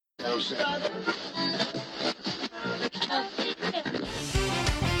This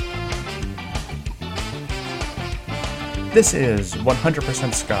is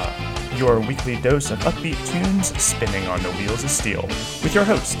 100% Ska, your weekly dose of upbeat tunes spinning on the wheels of steel, with your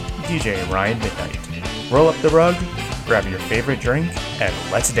host, DJ Ryan Midnight. Roll up the rug, grab your favorite drink, and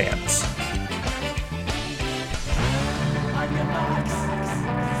let's dance.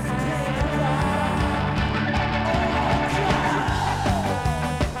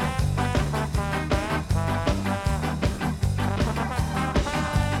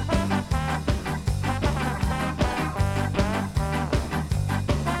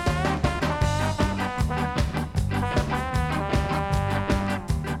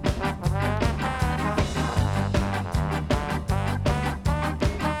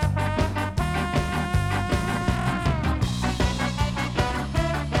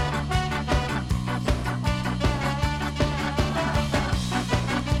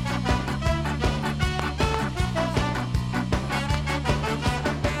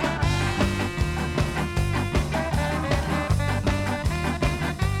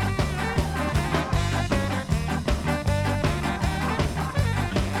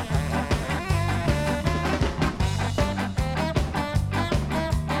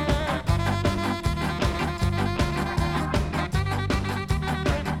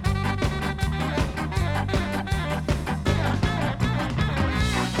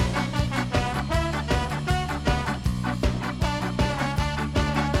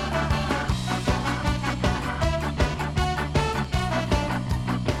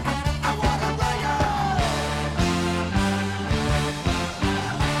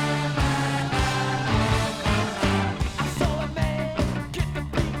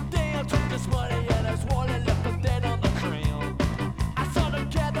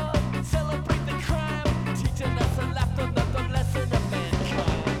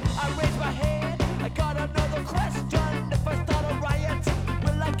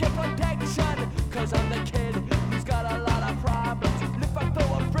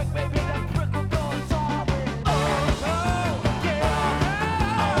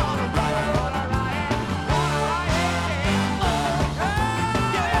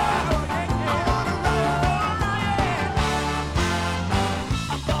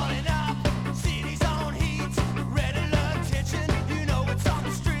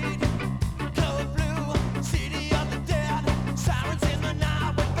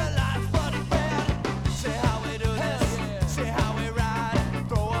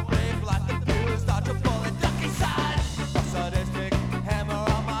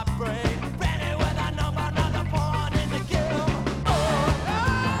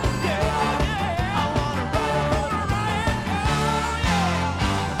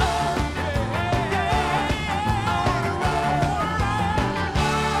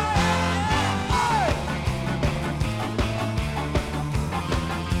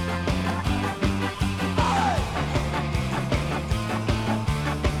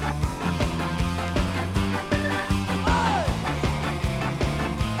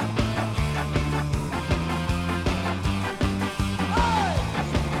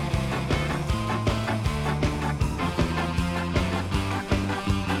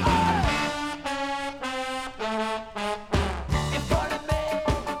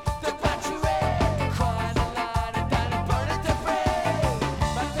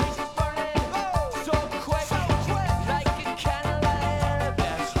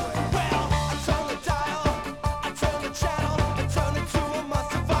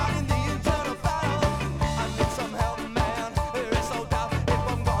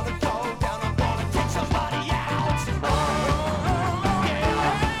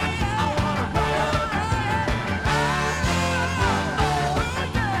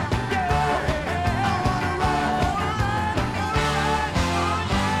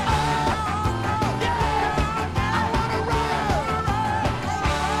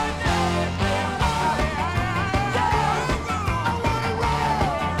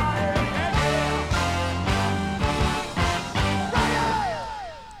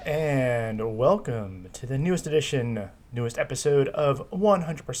 Welcome to the newest episode of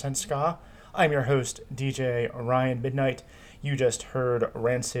 100% Ska. I'm your host, DJ Ryan Midnight. You just heard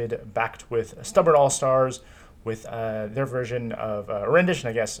Rancid backed with Stubborn All-Stars with their version of, rendition,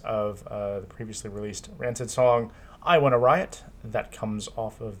 I guess, of the previously released Rancid song, I Wanna Riot. That comes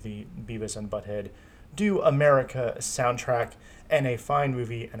off of the Beavis and Butthead Do America soundtrack, and a fine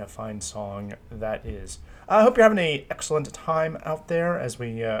movie and a fine song that is. I hope you're having an excellent time out there as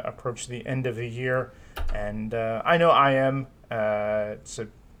we approach the end of the year, and I know I am. It's a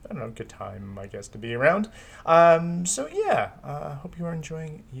I don't know, good time, I guess, to be around. So yeah, hope you are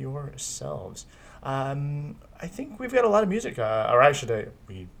enjoying yourselves. I think we've got a lot of music, or I should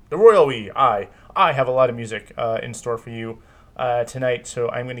the royal I have a lot of music in store for you tonight. So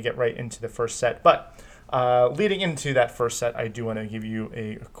I'm going to get right into the first set. But leading into that first set, I do want to give you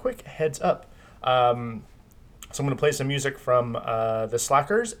a quick heads up. So I'm going to play some music from the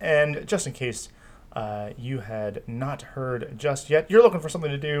Slackers, and just in case you had not heard just yet, you're looking for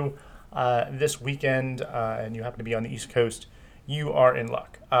something to do this weekend, and you happen to be on the East Coast, you are in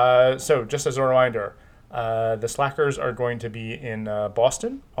luck. So just as a reminder, the Slackers are going to be in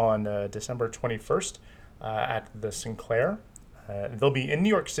Boston on December 21st at the Sinclair. They'll be in New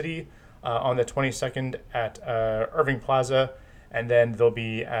York City on the 22nd at Irving Plaza, and then they'll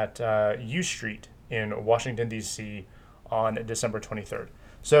be at U Street in Washington, D.C. on December 23rd.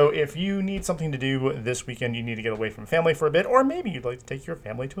 So if you need something to do this weekend, you need to get away from family for a bit, or maybe you'd like to take your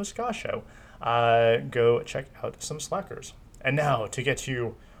family to a ska show, go check out some Slackers. And now, to get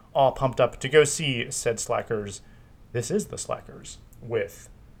you all pumped up to go see said Slackers, this is the Slackers with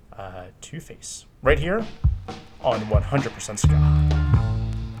Two-Face, right here on 100% Ska.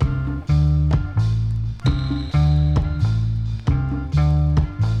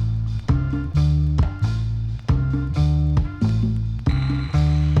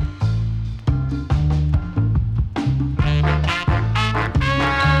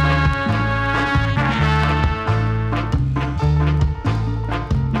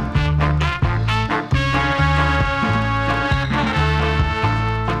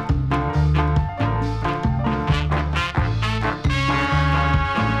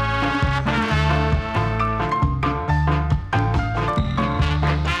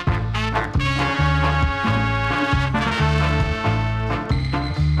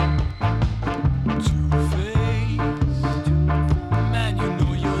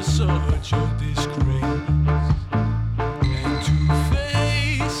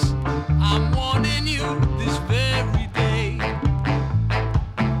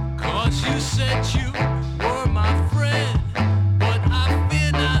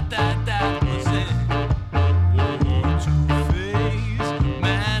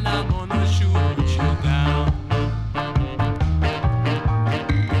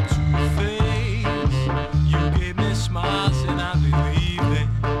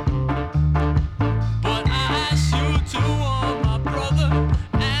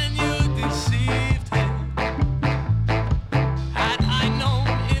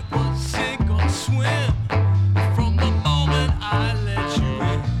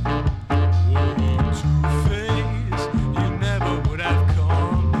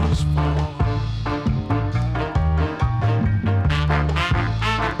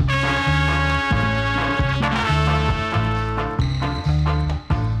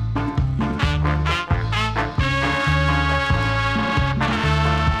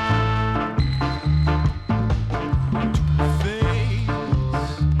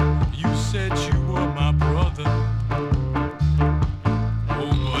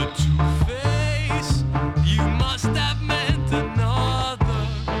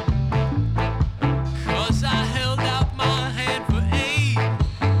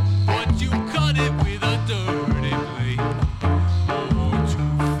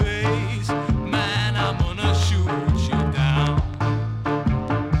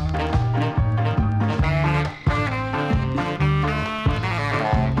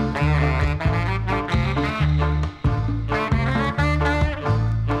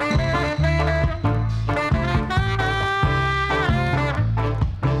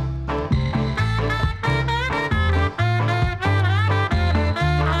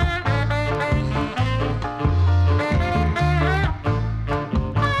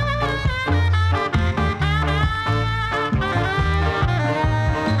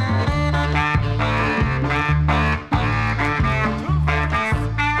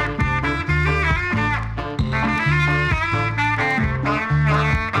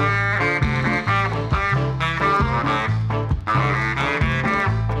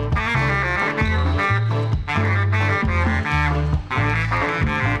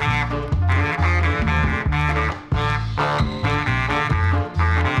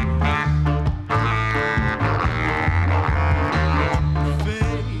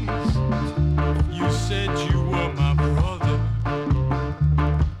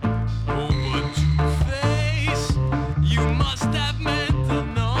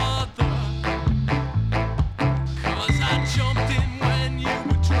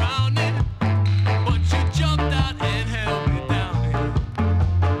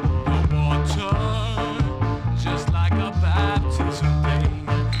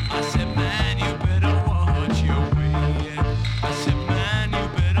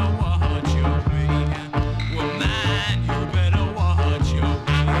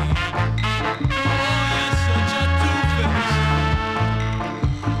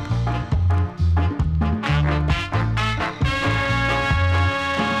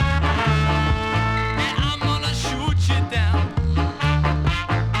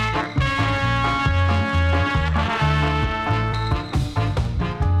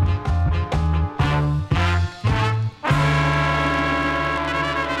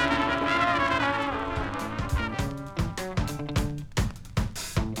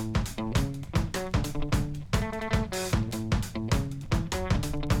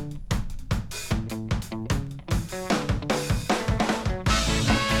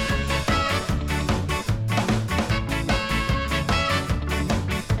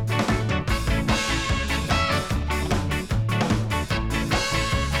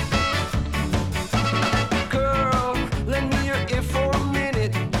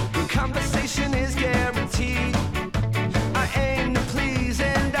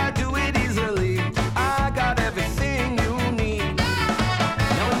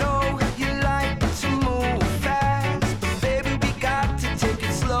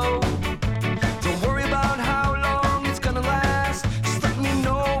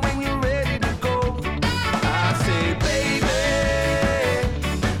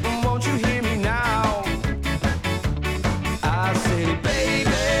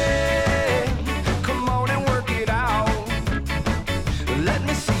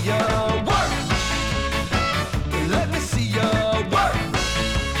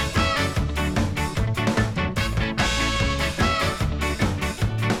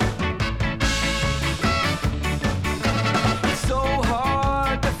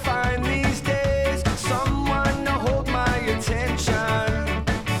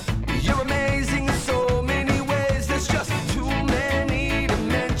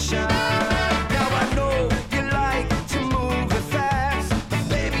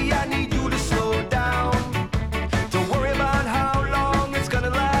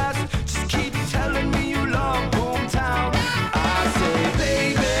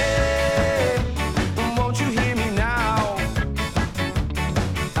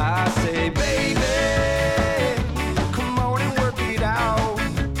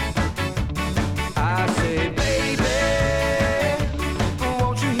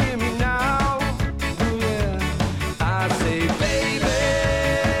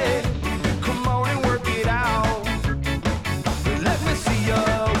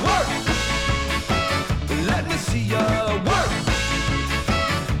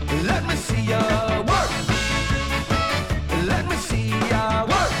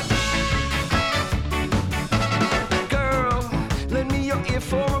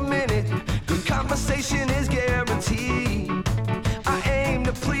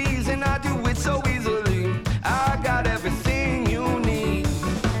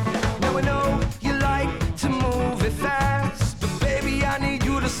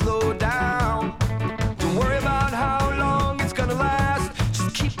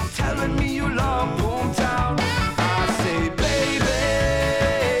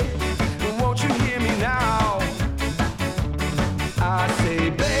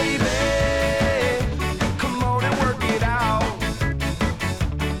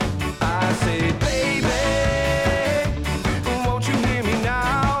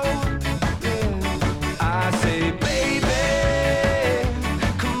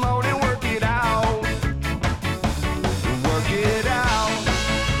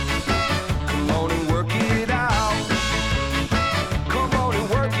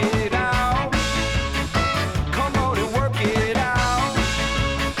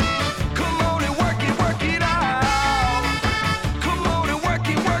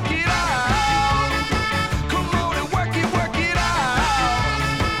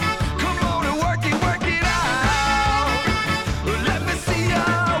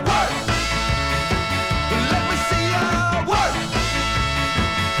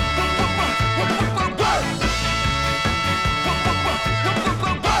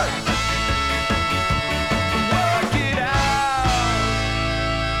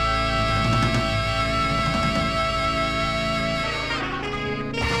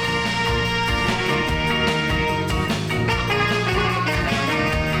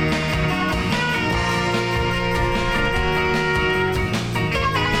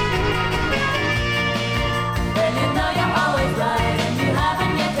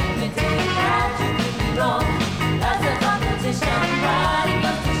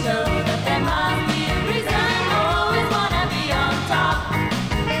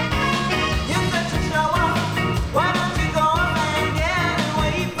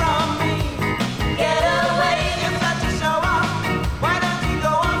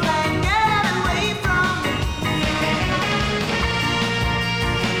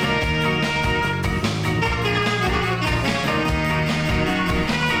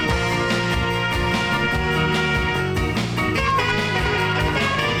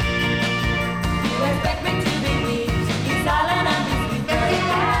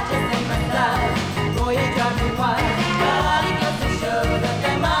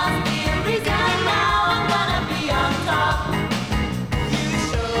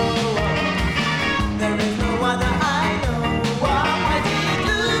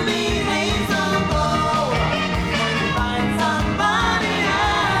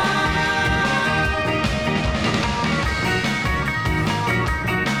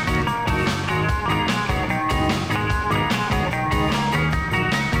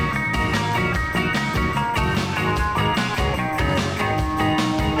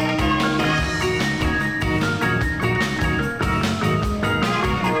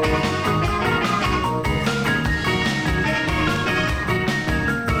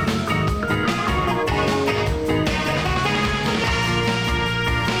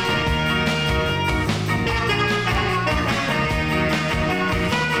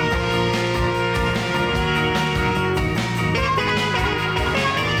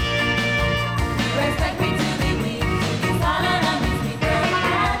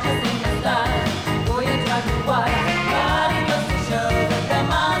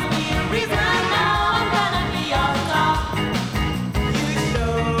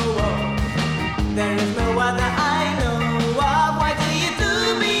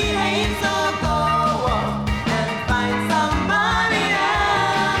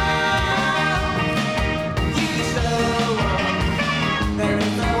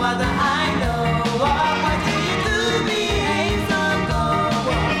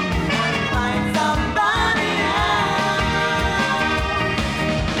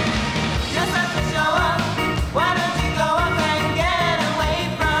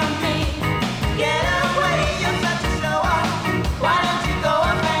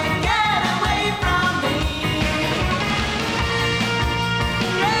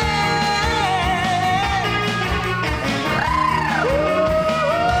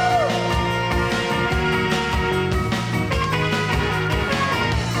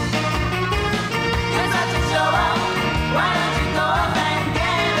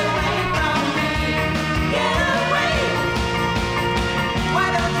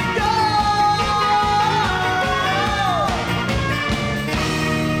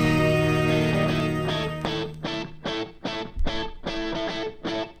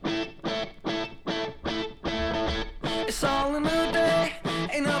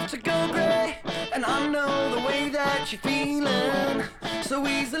 that you're feeling. So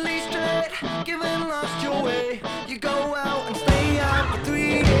easily straight, given lost your way. You go out and stay out for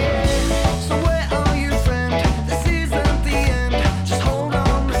 3 days. So where are you, friend? This isn't the end. Just hold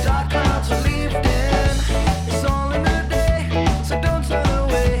on, the dark clouds are lifting. It's all in a day, so don't turn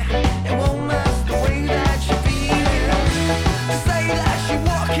away. It won't last the way that you're feeling. Say that you're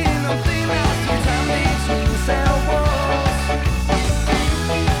walking on thin ice, sometimes between cell walls.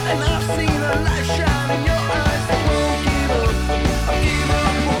 And I've seen a light shine in your eyes that won't give up. I'll give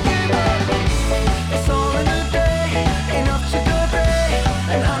up, won't give up. It's all in a day, enough to go pay.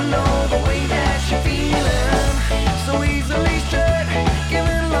 And I know the way that you're feeling. So easily straight,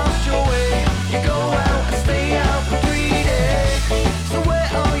 giving lost your way. You go out and stay out for 3 days. So where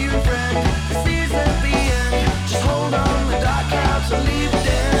are you, friend? This isn't the end. Just hold on, the dark clouds are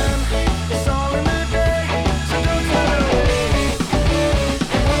lifting. It's all in a day, so don't turn away.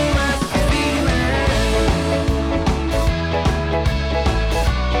 It won't last the feeling.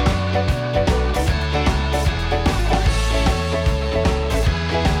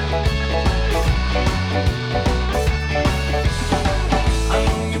 I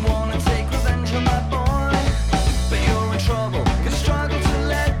know you wanna take revenge on my boy, but you're in trouble. 'Cause you struggle to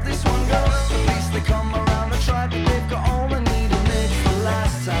let this one go. At least they come around and try, but they've got all they need and it's the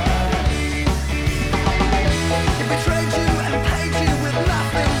last time. He betrayed you and paid you with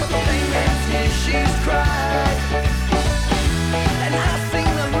nothing but the payments his she's cried. And I've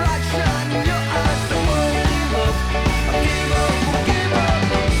seen the light shine in your eyes that won't give up. I'll give up, won't give up.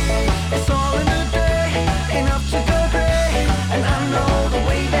 It's all in a day, enough to go pay. And I know the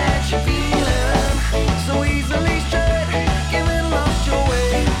way that you're feeling. So easily straight, giving lost your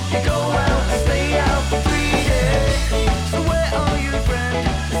way. You go out and stay out for 3 days. So where are you, friend?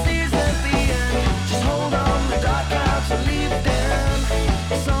 This isn't the end. Just hold on, the dark clouds are lifting.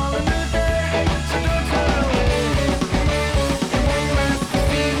 It's all in a day, so don't turn away. It won't last the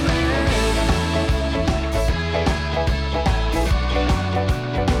feeling.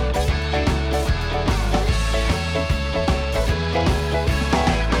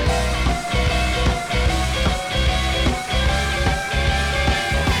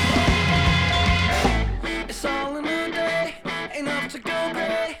 It's all in a day, enough to go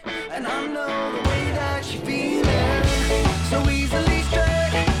pay. And I know the way that you're feeling. So easily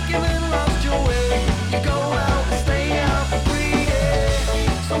straight, giving lost your way. You go out and stay out for 3 days.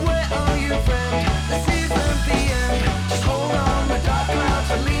 So where are you, friend? This isn't the end. Just hold on, the dark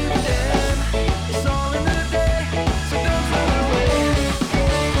clouds are lifting. It's all in a day, so don't turn away.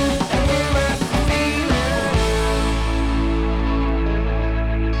 And we'll last the feeling.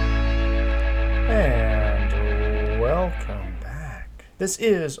 And welcome back. This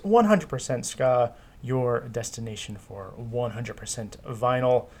is 100% Ska, your destination for 100%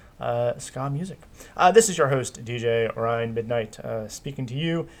 vinyl ska music. This is your host, DJ Ryan Midnight, speaking to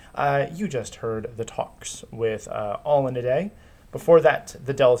you. You just heard The Talks with All in a Day. Before that,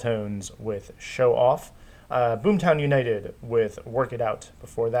 The Deltones with Show Off. Boomtown United with Work It Out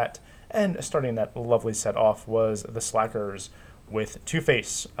before that. And starting that lovely set off was The Slackers with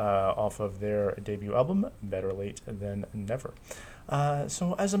Two-Face off of their debut album, Better Late Than Never.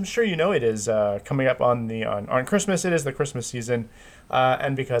 So as I'm sure you know, it is coming up on Christmas. It is the Christmas season,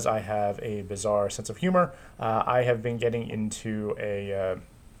 and because I have a bizarre sense of humor, I have been getting into a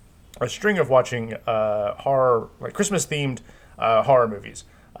string of watching horror, like Christmas-themed horror movies.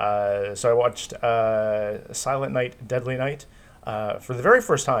 So I watched Silent Night, Deadly Night for the very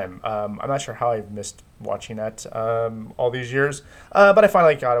first time. I'm not sure how I've missed watching that all these years, but I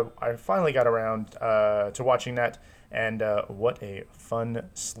finally got around to watching that. And what a fun,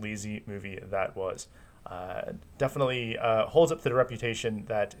 sleazy movie that was. Definitely holds up to the reputation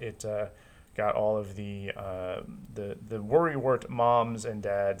that it got all of the worrywart moms and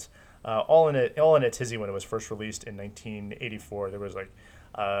dads all in a tizzy when it was first released in 1984. There was like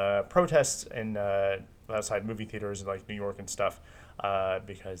protests in outside movie theaters in like New York and stuff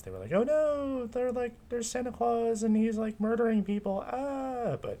because they were like, oh no, there's Santa Claus and he's like murdering people.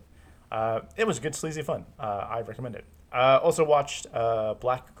 But it was good, sleazy fun. I recommend it. Also watched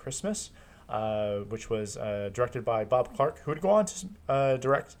Black Christmas, which was directed by Bob Clark, who would go on to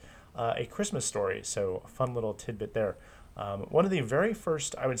direct A Christmas Story. So a fun little tidbit there. One of the very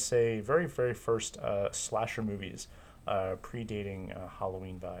first, I would say, very first slasher movies, predating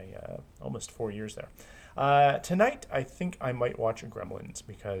Halloween by almost 4 years there. Tonight, I think I might watch Gremlins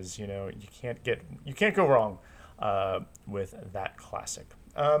because you can't go wrong with that classic.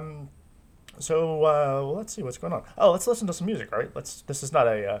 So let's see what's going on. Oh, let's listen to some music, right? This is not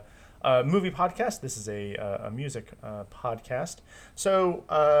a movie podcast. This is a music podcast. So,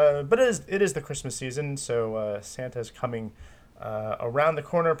 but it is the Christmas season, so Santa's coming around the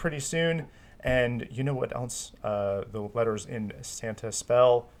corner pretty soon. And you know what else the letters in Santa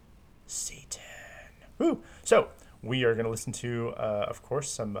spell? Satan. Woo! So, we are going to listen to, of course,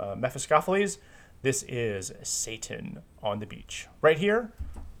 some Mephistopheles. This is Satan on the Beach, right here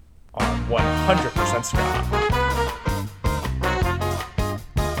on 100% Ska.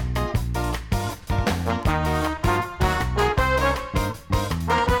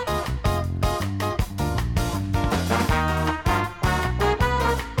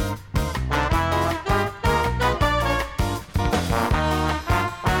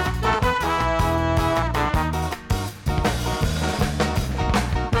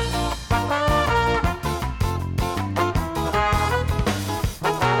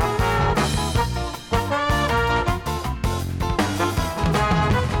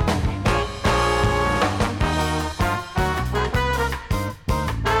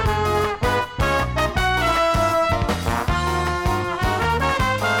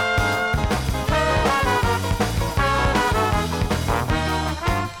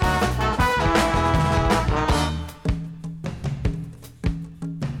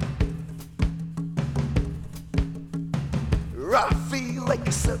 I feel like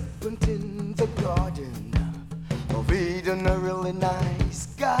a serpent in the garden of Eden, a really nice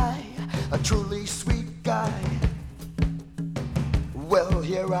guy, a truly sweet guy. Well,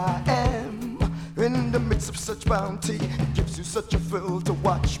 here I am in the midst of such bounty. It gives you such a thrill to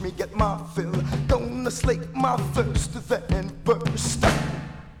watch me get my fill. Gonna slake my thirst, then burst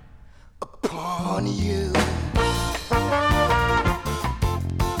upon you.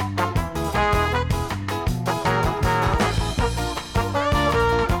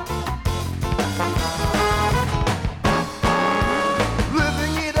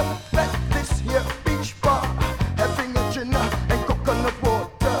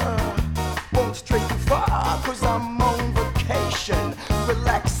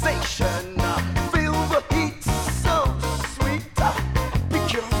 Relaxation, feel the heat so sweet. Be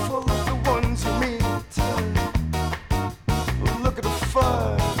careful of the ones you meet. Look at the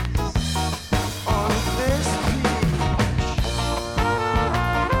fuzz on this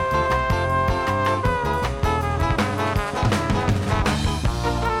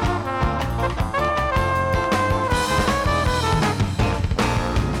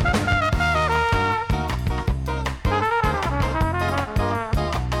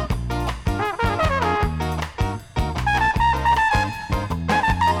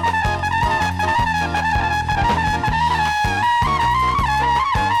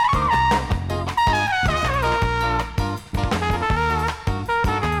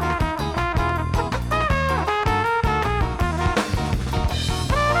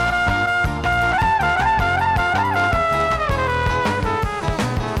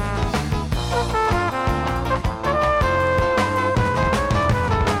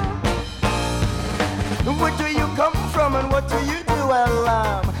Where do you come from and what do you do? Well,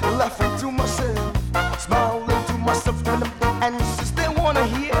 I'm laughing to myself, smiling to myself when the answers they wanna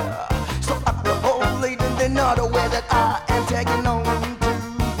hear. So up the whole late and they're not aware that I am tagging on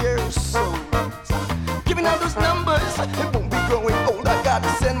to their souls. Giving out those numbers, it won't be growing old. I gotta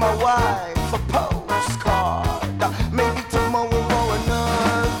send my wife a postcard. Maybe tomorrow or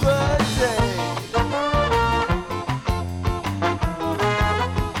another day.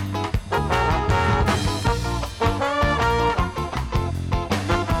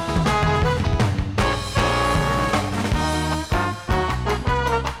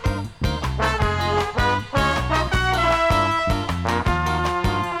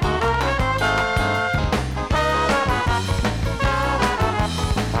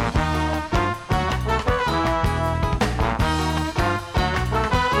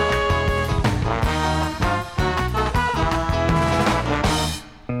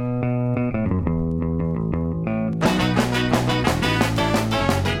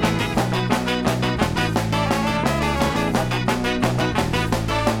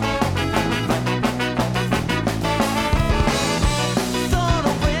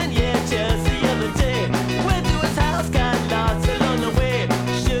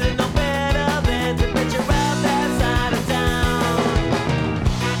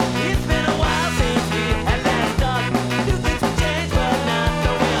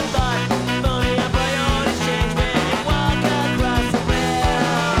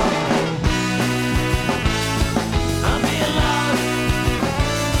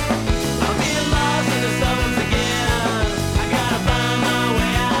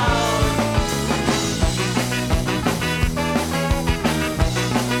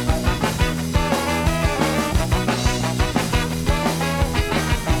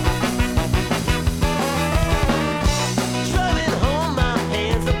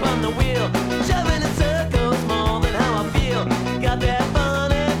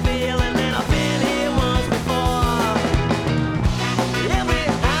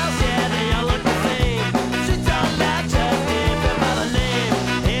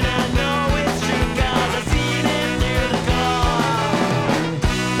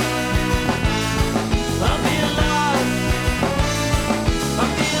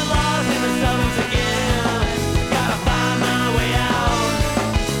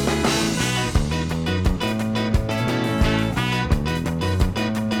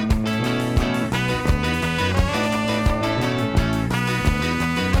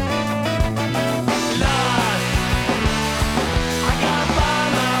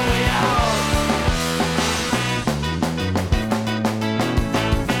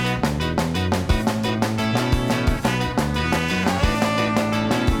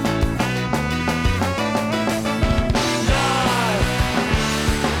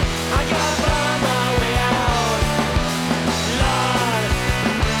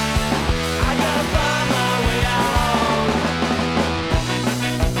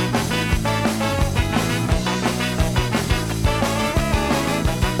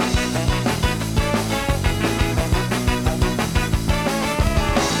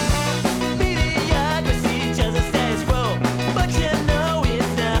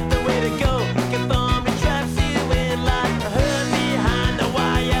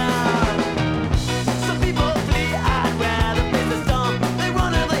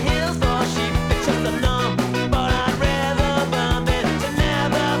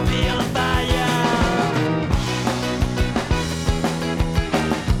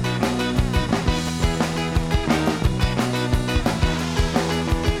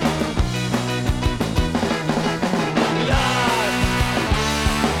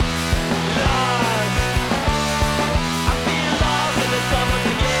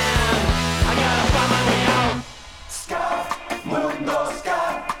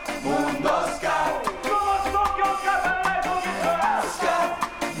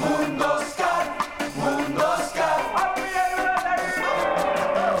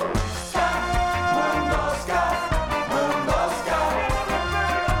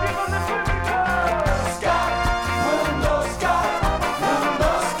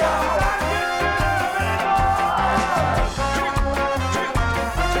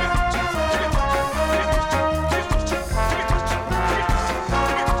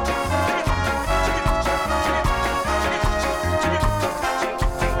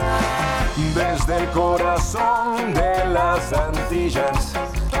 son de las Antillas.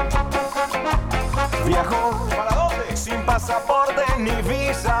 Viajó ¿para dónde? Sin pasaporte ni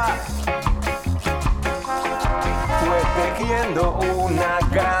visa. Fue tejiendo una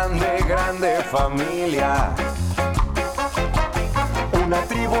grande familia. Una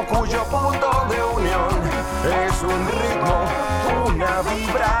tribu cuyo punto de unión es un ritmo, una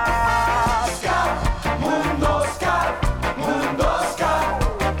vibra. Ska, mundo ska, mundo ska.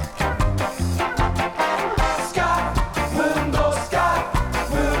 Ska, mundo ska,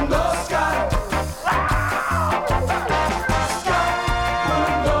 mundo ska. Ska,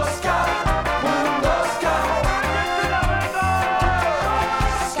 mundo ska, mundo ska.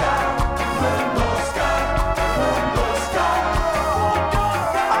 Ska, mundo ska, mundo ska.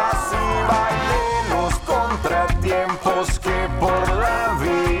 Así bailé los contratiempos que por la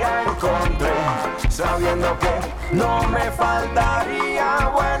vía encontré, sabiendo que no me faltaría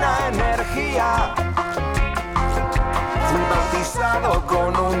buena energía. Fui bautizado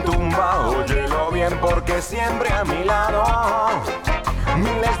con un tumbao, óyelo bien porque siempre a mi lado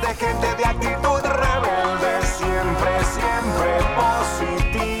miles de gente de actitud rebelde, siempre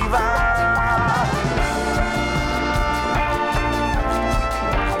positiva.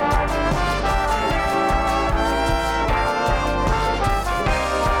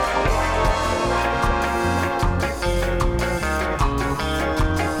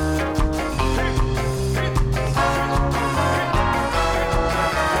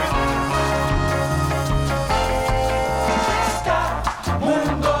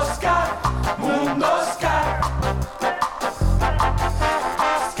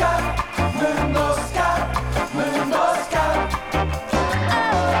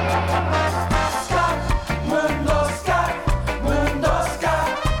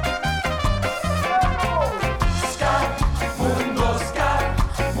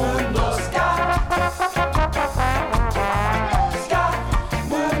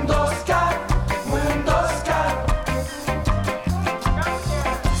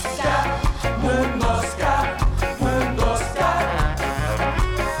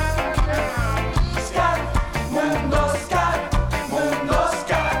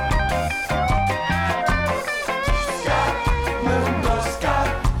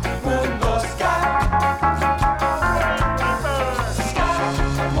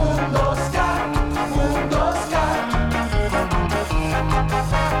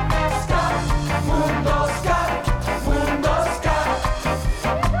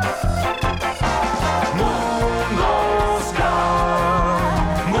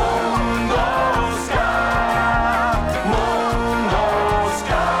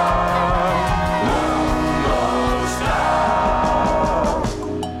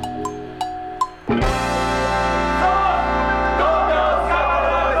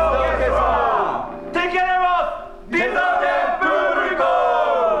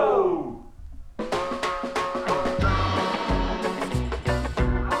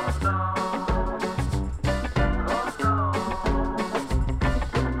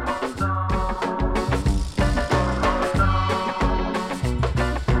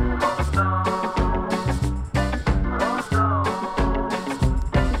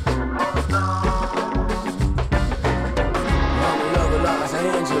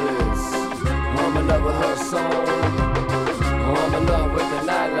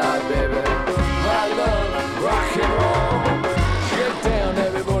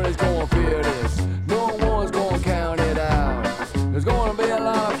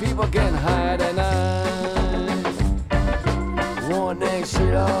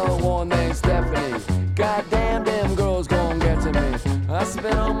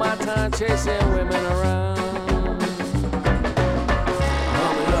 Chasing women around.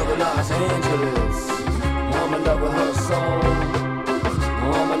 I'm in love with Los Angeles. I'm in love with her soul.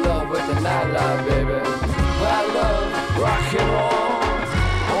 I'm in love with the nightlife, baby. I love rock and roll.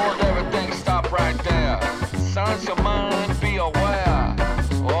 Hold everything, stop right there. Silence your mind, be aware.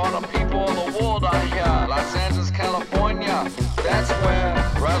 All the people of the world are here. Los Angeles, California. That's where.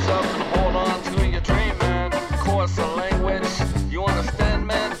 Rise up and hold on to your dream, man. Course the language, you understand,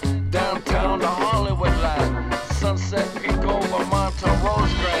 man? Downtown to Hollywood land, Sunset Peak over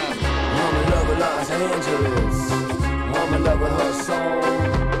Montrose Grand. I'm in love with Los Angeles. I'm in love with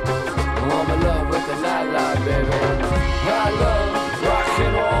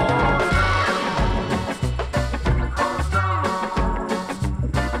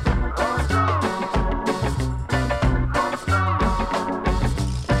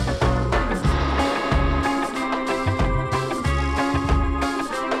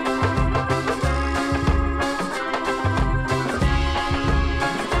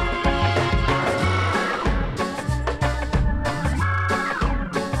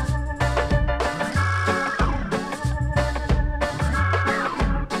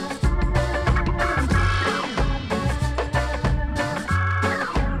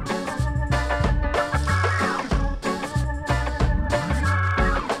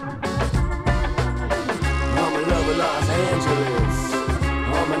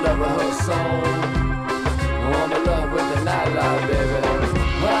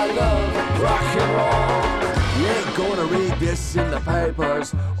it's in the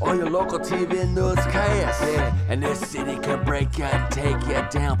papers or your local TV newscast. Yeah, and this city can break you and take you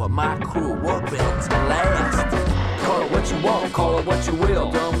down, but my crew, we're built to last. Call it what you want, call it what you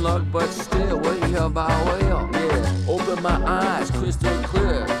will. Dumb luck, but still, what you hear about will. Yeah, open my eyes, crystal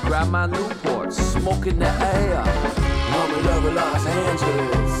clear. Grab my Newport, smoke in the air. I'm in love with Los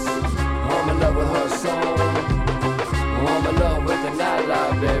Angeles. I'm in love with her soul. I'm in love with the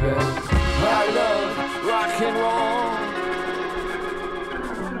nightlife, baby. I love rock and roll.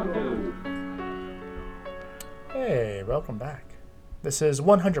 Hey, welcome back. This is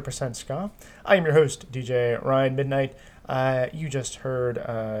 100% Ska. I am your host, DJ Ryan Midnight. You just heard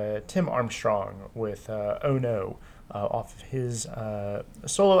Tim Armstrong with Oh No off of his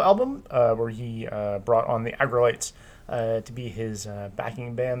solo album, where he brought on the Aggrolites to be his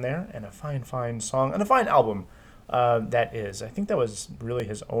backing band there, and a fine, fine song, and a fine album that is. I think that was really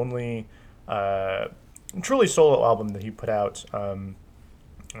his only truly solo album that he put out.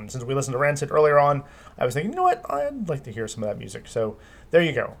 And since we listened to Rancid earlier on, I was thinking, you know what, I'd like to hear some of that music. So there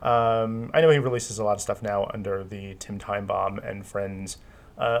you go. I know he releases a lot of stuff now under the Tim Timebomb and Friends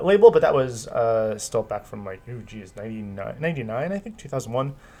label, but that was still back from 99, I think,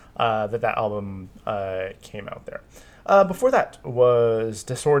 2001, that album came out there. Before that was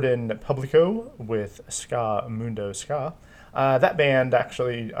Desorden Publico with Ska Mundo Ska. That band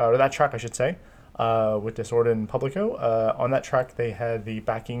actually, or that track I should say, with Desorden Publico. On that track, they had the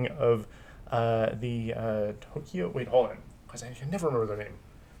backing of the Tokyo. Wait, hold on, because I can never remember their name.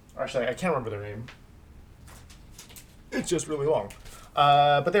 Actually, I can't remember their name. It's just really long.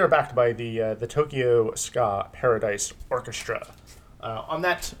 But they were backed by the Tokyo Ska Paradise Orchestra on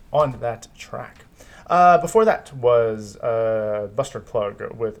that track. Before that was Buster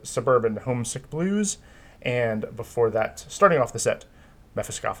Plug with Suburban Homesick Blues, and before that, starting off the set,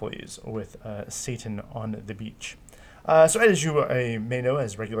 Mephistopheles with Satan on the Beach. So as you may know,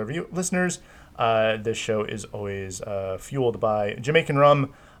 as regular listeners, this show is always fueled by Jamaican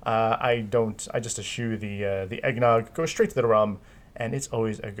rum. I just eschew the eggnog, go straight to the rum, and it's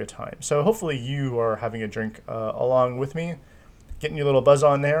always a good time. So hopefully you are having a drink along with me, getting your little buzz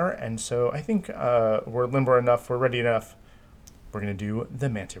on there, and so I think we're limber enough, we're ready enough. We're going to do the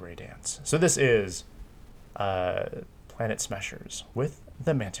Manta Ray Dance. So this is Planet Smashers with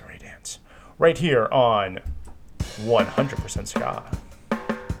the Manta Ray Dance, right here on 100% Ska.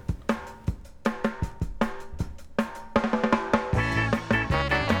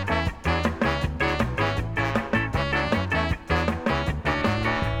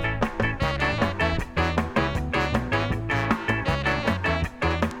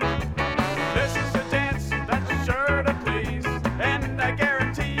 This is a dance that's sure to please, and I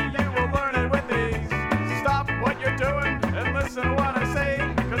guarantee you will learn it with ease. Stop what you're doing and listen to what I say,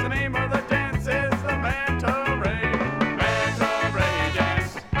 'cause the name of the dance is the Manta Ray. Manta Ray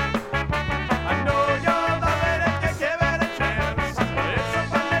Dance. I know you'll love it if you give it a chance. It's a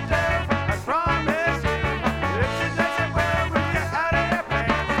fun to do, I promise you. It's a dance that will move you out of your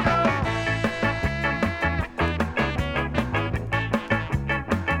pants. Go!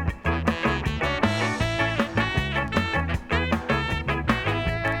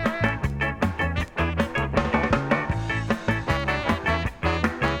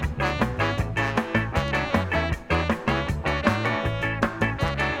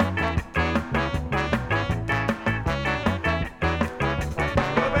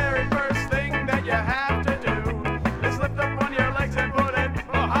 The very first thing that you have to do is lift up one of your legs and put it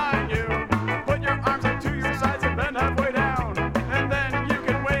behind you. Put your arms up to your sides and bend halfway down, and then you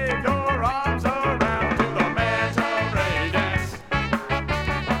can wave your arms around to the Manta Ray Dance.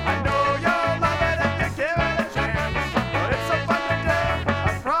 I know you'll love it if you give it a chance. It's so fun to do,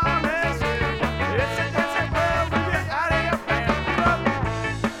 I promise you. It's a dance that will move you out of your pants.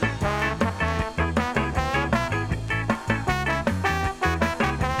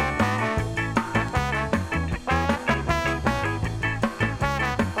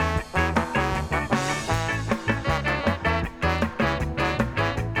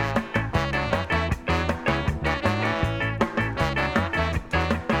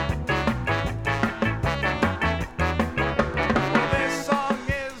 This song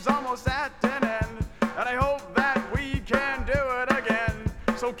is almost at an end, and I hope that we can do it again.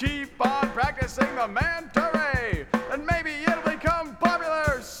 So keep on practicing the Manta Ray, and maybe it'll become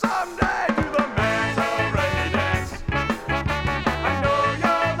popular someday. Do the Manta Ray Dance. I know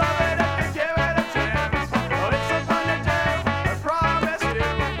you'll love it if you give it a chance. Oh, it's so fun to do, I promise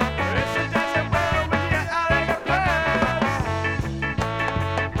you. It's a dance that will move you out of your pants.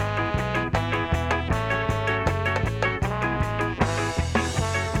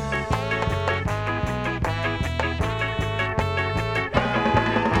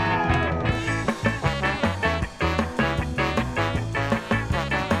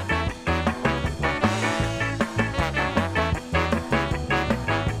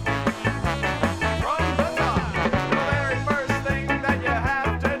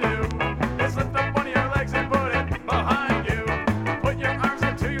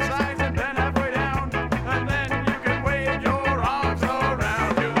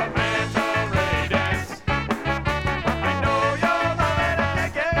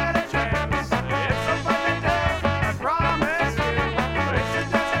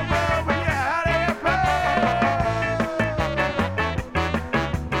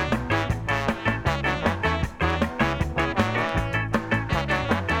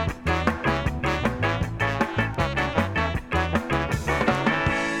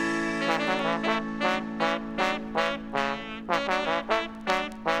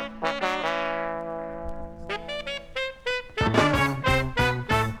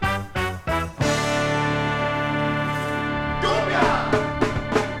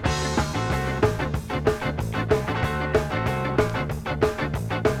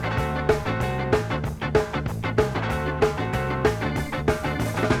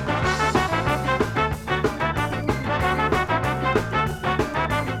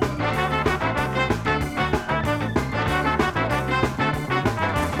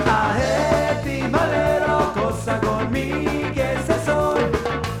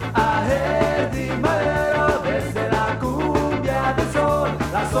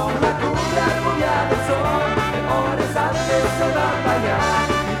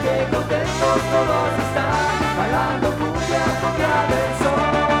 todos están bailando cumbia, cumbia del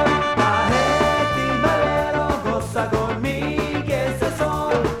sol. Aje, timbalero, goza con mi que es el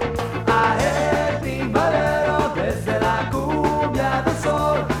sol. Aje, timbalero, desde la cumbia del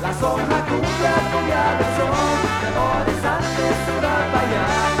sol. La son la cumbia, cumbia del sol. Mejores antes se va para allá.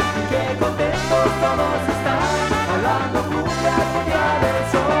 Y qué contentos todos están bailando cumbia, cumbia del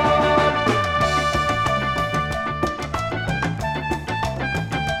sol.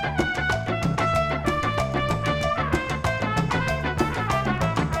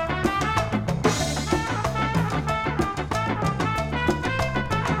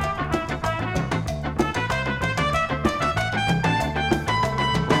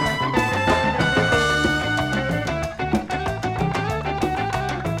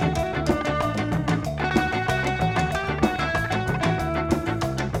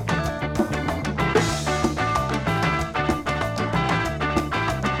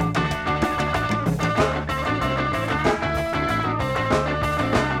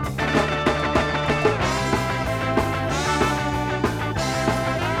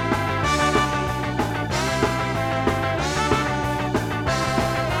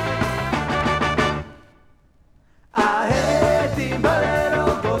 Aje, timbalero,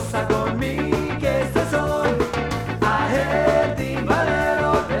 goza con mi que es el sol. Aje,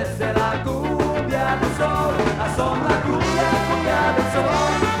 timbalero, desde la cumbia del sol. La son la cumbia, cumbia del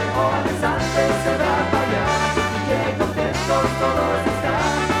sol. Mejores antes se va para allá. Y qué contentos todos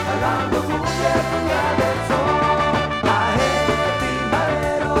están bailando cumbia, cumbia del sol. Aje,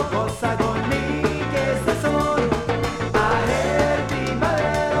 timbalero, goza con mi que es el sol. Aje,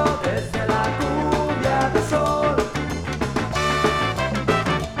 timbalero, desde la cumbia del sol.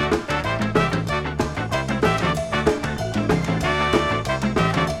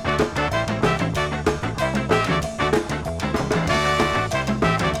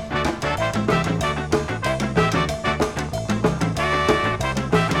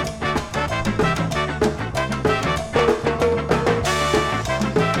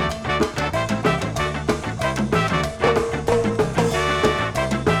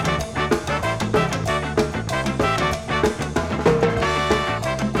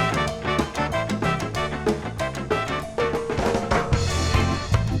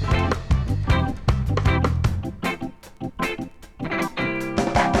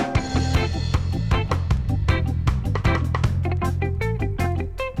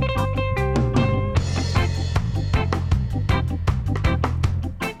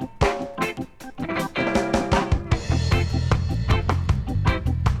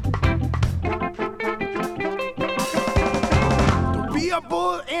 Be a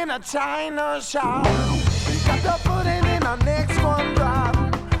bull in a china shop. We got the pudding in our next one drop.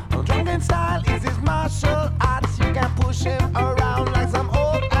 Drunken style is his martial arts. You can push him around like some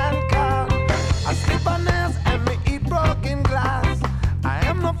old car. I sleep on nails and me eat broken glass. I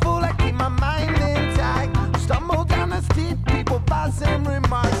am no fool, I keep my mind intact. Stumble down the street, people passing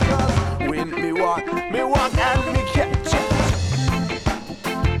remarks. Cause when me walk and me catch it.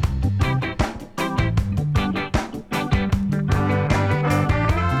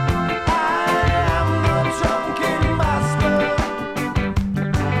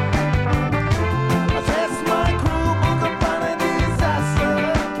 Disaster.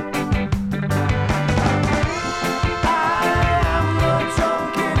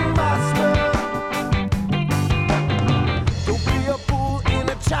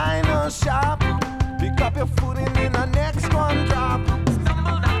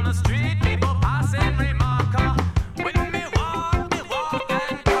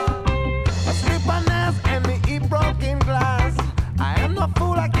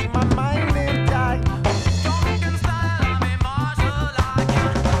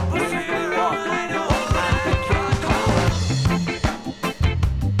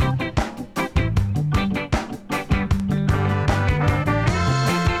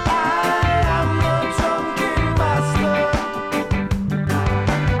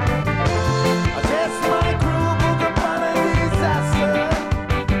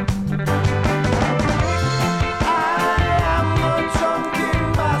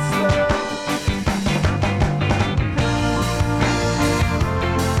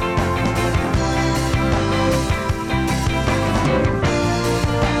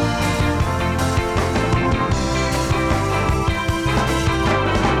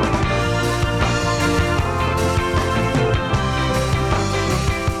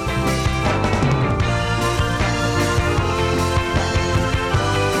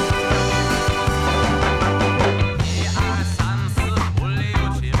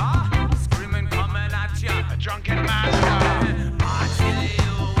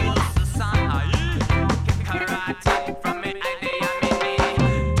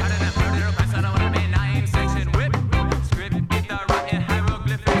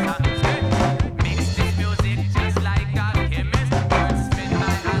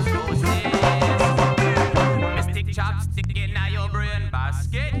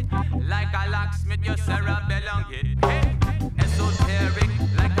 up your cerebellum, hit hey. Esoteric,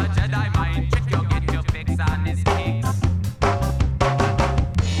 like a Jedi mind trick. You get your fix on his kicks.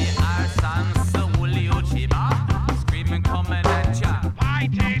 E.R. Sans, Wooly Uchiba, screaming coming at ya. Why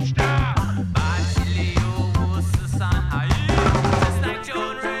teach da? Bachili, you, Susan, aye. Just like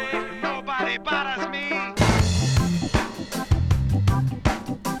Joan Ray. Nobody bothers me.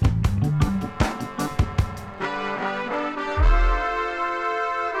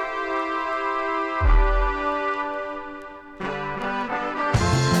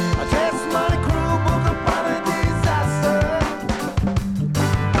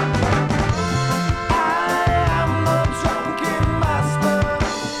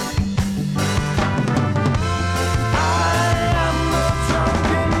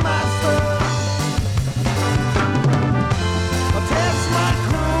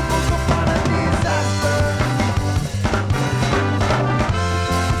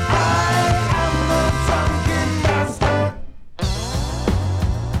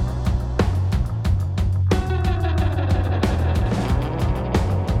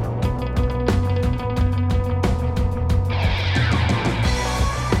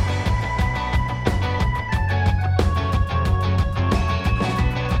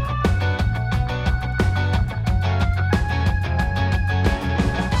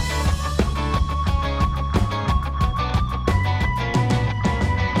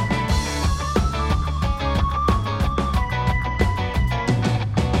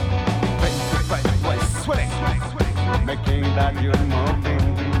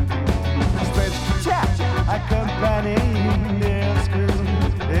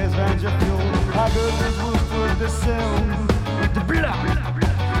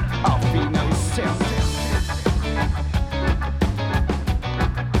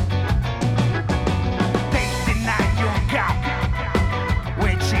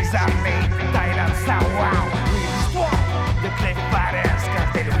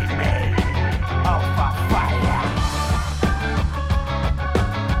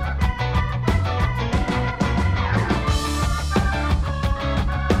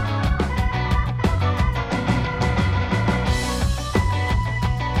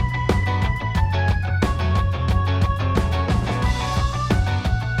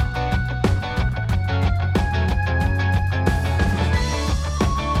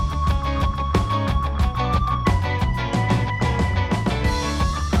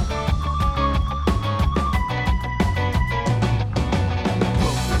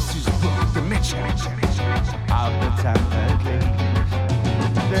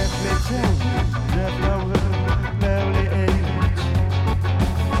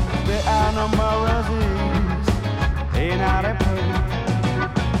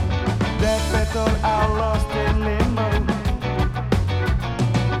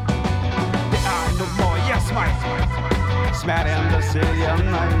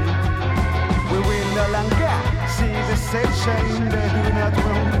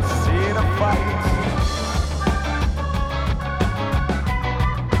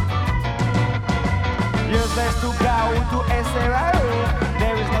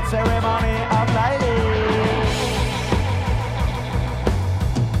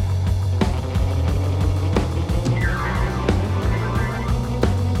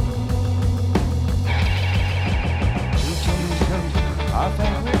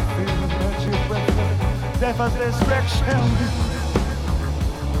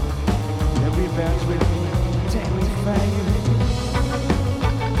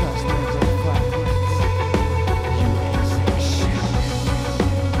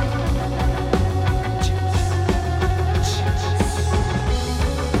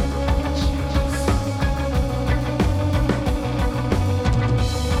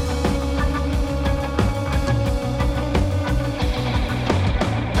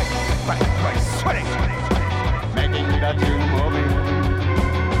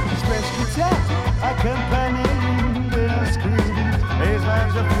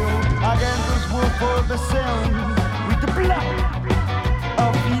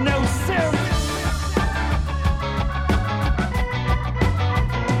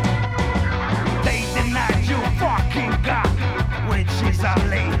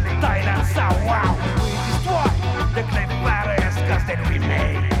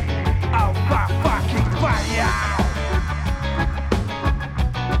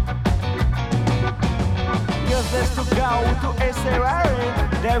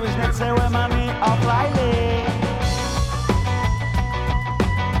 There is no ceremony of lying.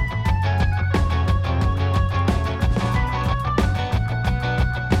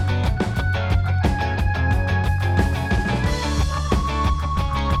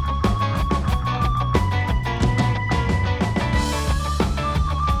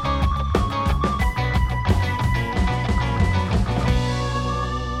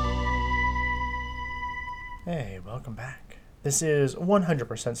 This is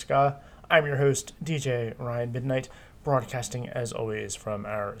 100% Ska. I'm your host, DJ Ryan Midnight, broadcasting as always from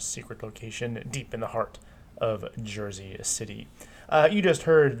our secret location deep in the heart of Jersey City. You just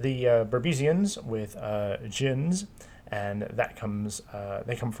heard the Barbesians with Gins, and they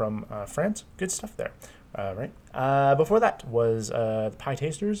come from France. Good stuff there, right? Before that was the Pie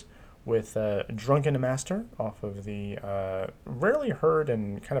Tasters with Drunken Master off of the rarely heard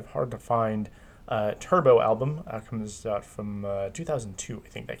and kind of hard to find Turbo album. Comes out from 2002, I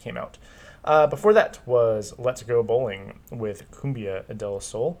think that came out. Before that was Let's Go Bowling with Cumbia del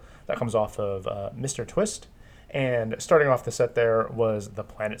Sol. That comes off of Mr. Twist. And starting off the set there was the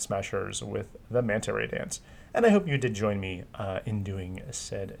Planet Smashers with the Manta Ray Dance. And I hope you did join me in doing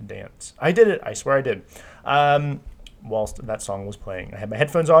said dance. I did it. I swear I did. Whilst that song was playing. I had my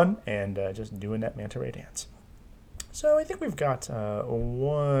headphones on and just doing that Manta Ray Dance. So I think we've got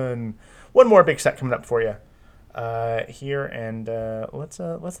one more big set coming up for you here. And let's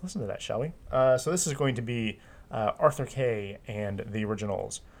listen to that, shall we? So this is going to be Arthur Kay and the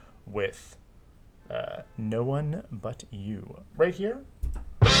Originals with No One But You, right here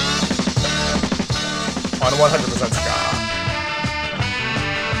on 100% Ska.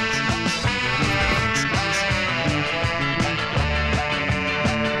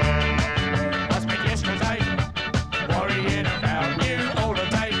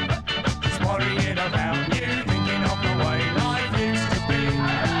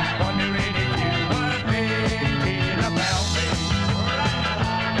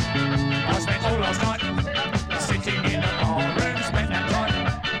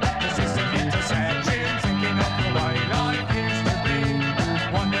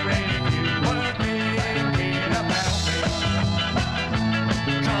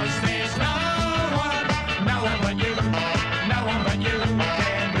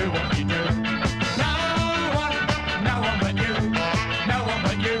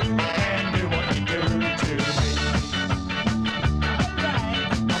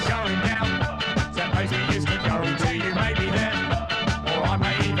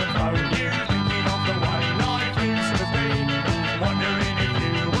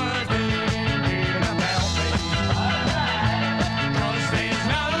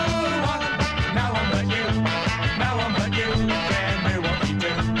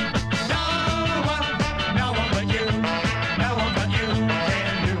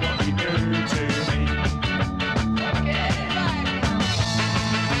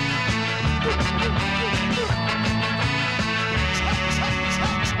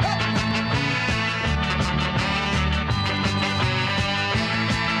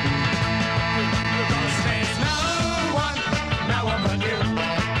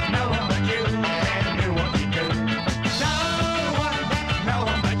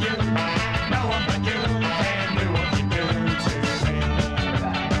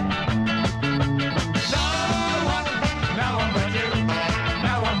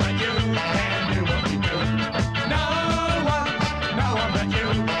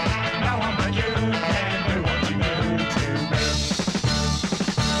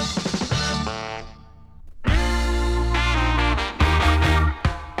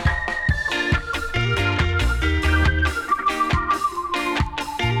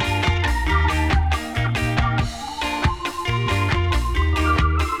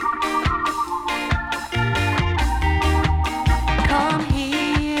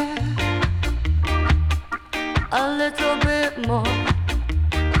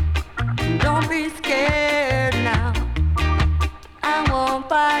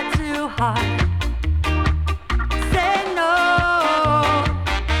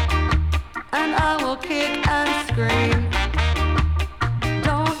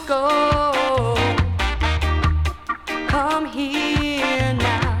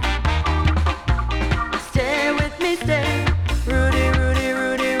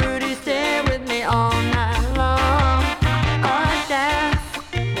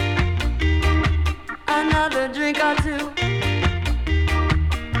 Another drink or two.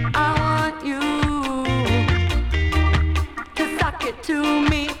 I want you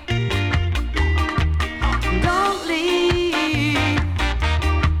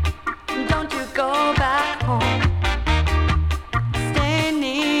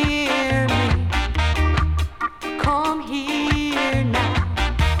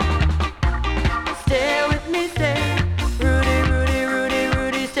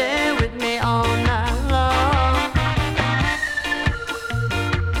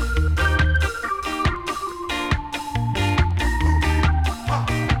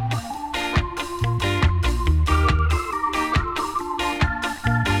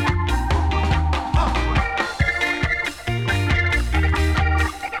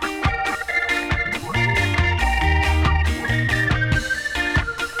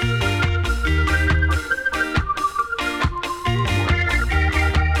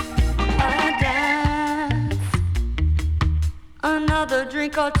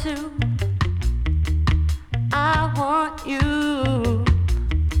or two. I want you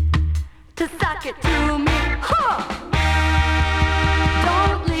to suck it to me. Huh!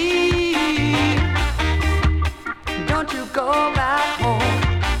 Don't leave. Don't you go back home.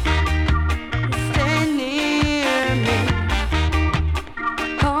 Stay near me.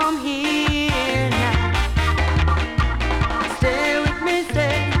 Come here now. Stay with me,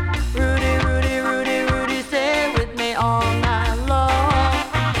 stay. Rudy, Rudy, Rudy, Rudy, stay with me all night long.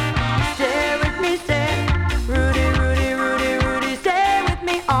 Stay with me, stay. Rudy, Rudy, Rudy, Rudy, stay with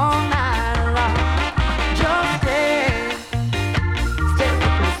me all night long. Just stay. Stay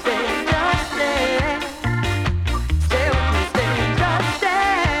with me, stay. Just stay. Stay with me, stay. Just stay.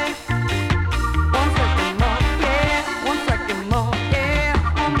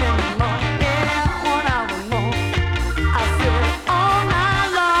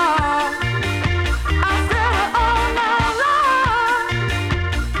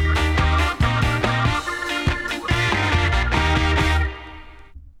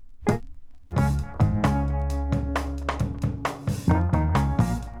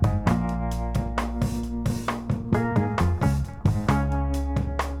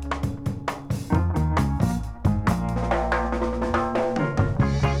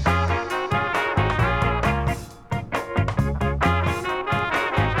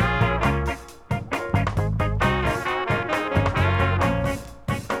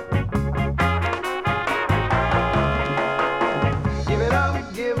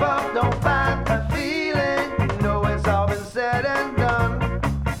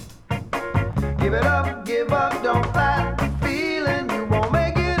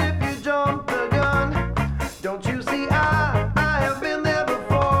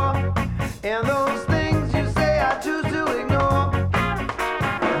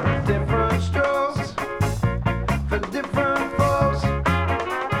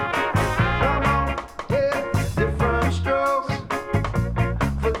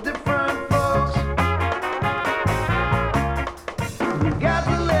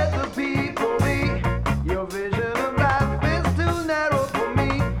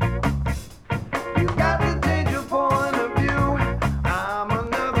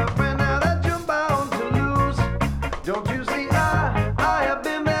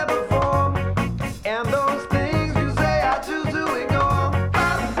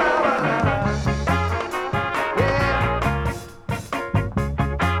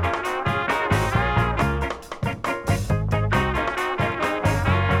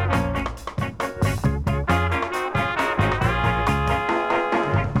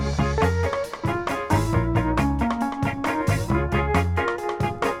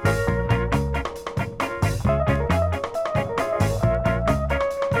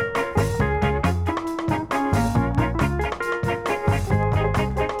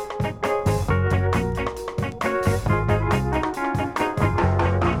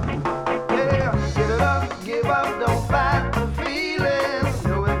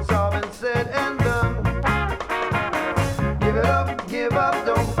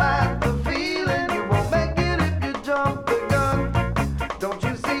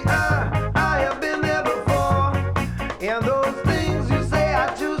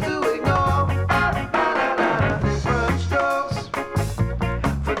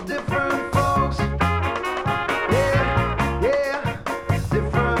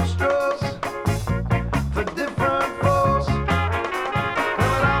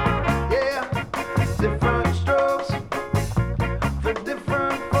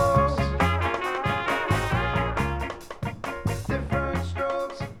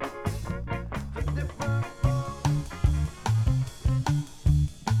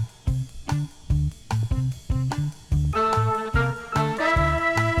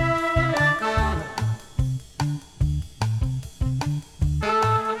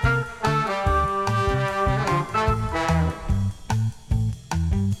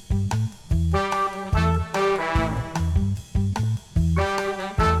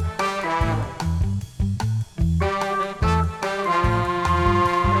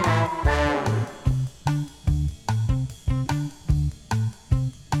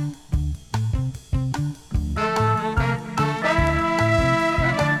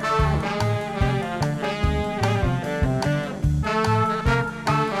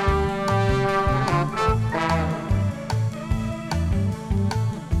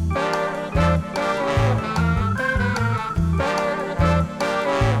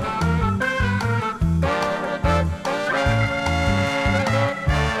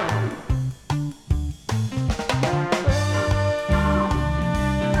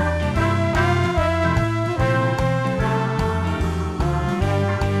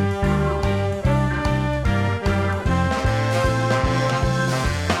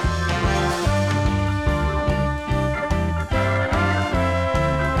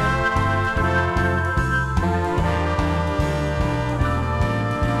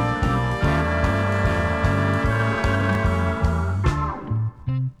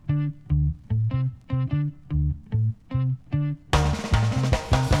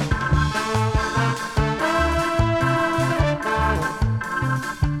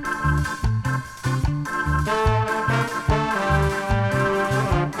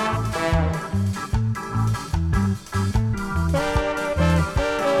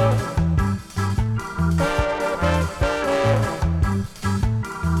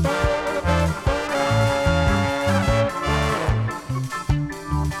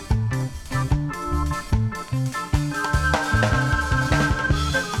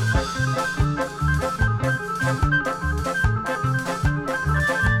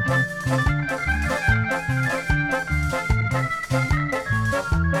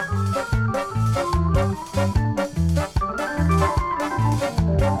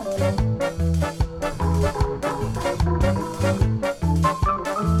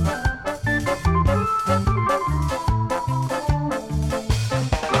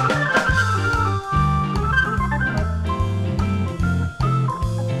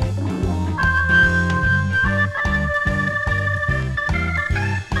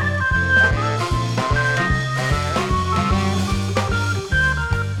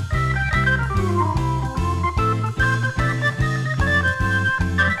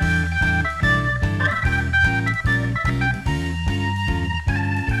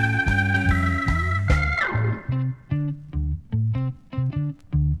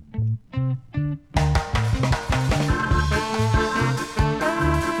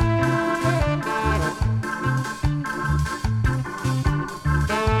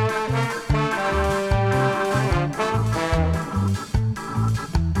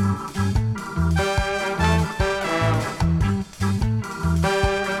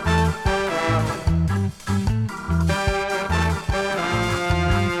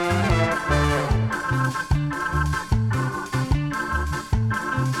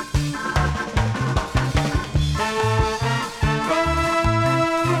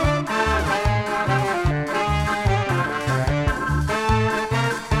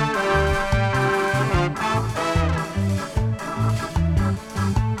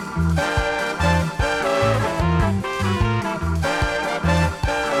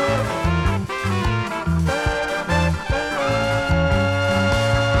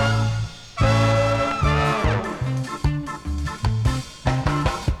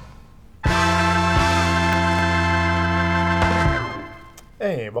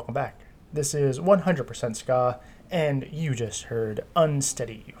 welcome back. This is 100% Ska, and you just heard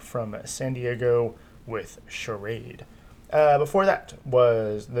Unsteady from San Diego with Charade. Before that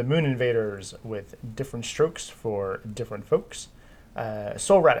was the Moon Invaders with Different Strokes for Different Folks,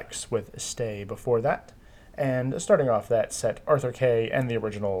 Soul Radix with Stay before that, and starting off that set, Arthur K. and the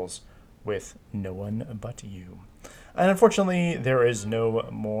Originals with No One But You. And unfortunately, there is no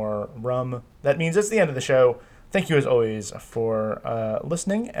more rum. That means it's the end of the show. Thank you as always for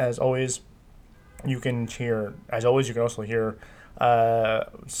listening. As always, you can also hear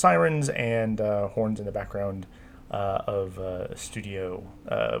sirens and horns in the background of Studio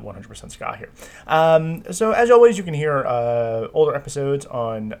 100% Ska here. So as always, you can hear older episodes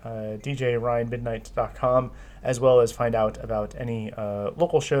on DJRyanMidnight.com, as well as find out about any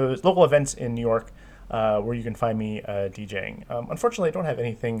local events in New York where you can find me DJing. Unfortunately, I don't have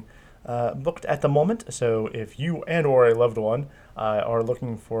anything booked at the moment, so if you and or a loved one are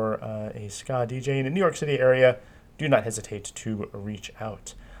looking for a ska DJ in the New York City area, do not hesitate to reach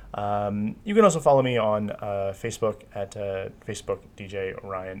out. You can also follow me on Facebook at Facebook DJ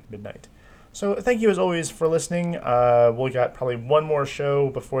Ryan Midnight. So thank you as always for listening. We got probably one more show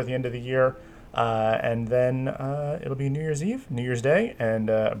before the end of the year, and then it'll be New Year's Eve, New Year's Day,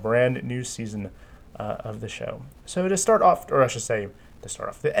 and a brand new season of the show. So to start off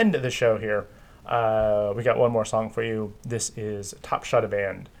the end of the show here, we got one more song for you. This is Top Shot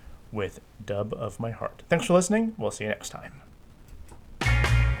Band with Dub of My Heart. Thanks for listening. We'll see you next time.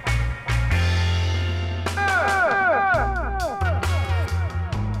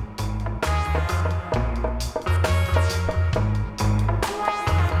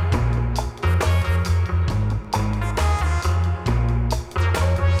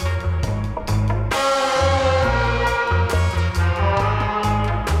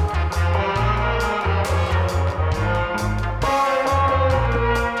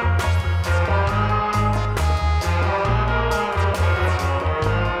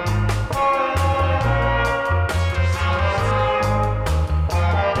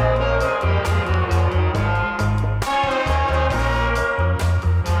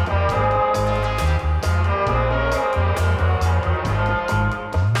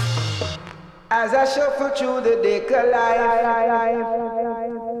 As I shuffle through the deck of life,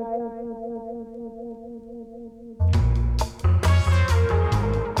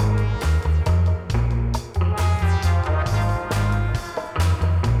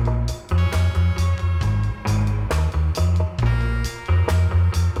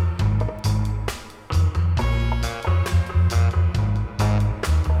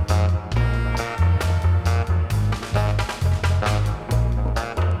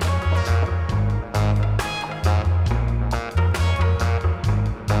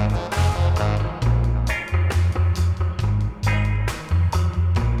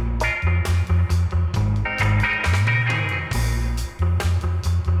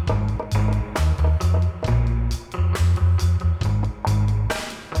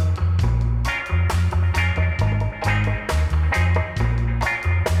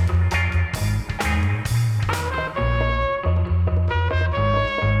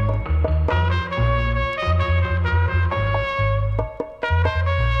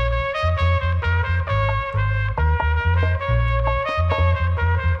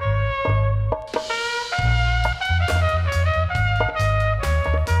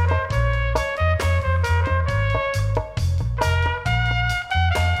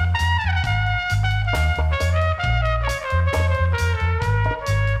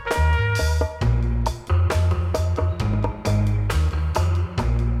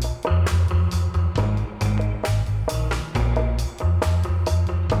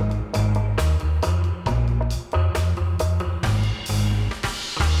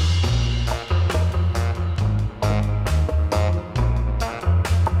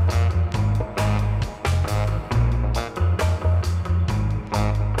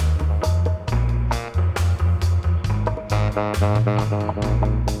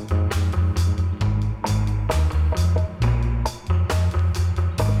 Thank you.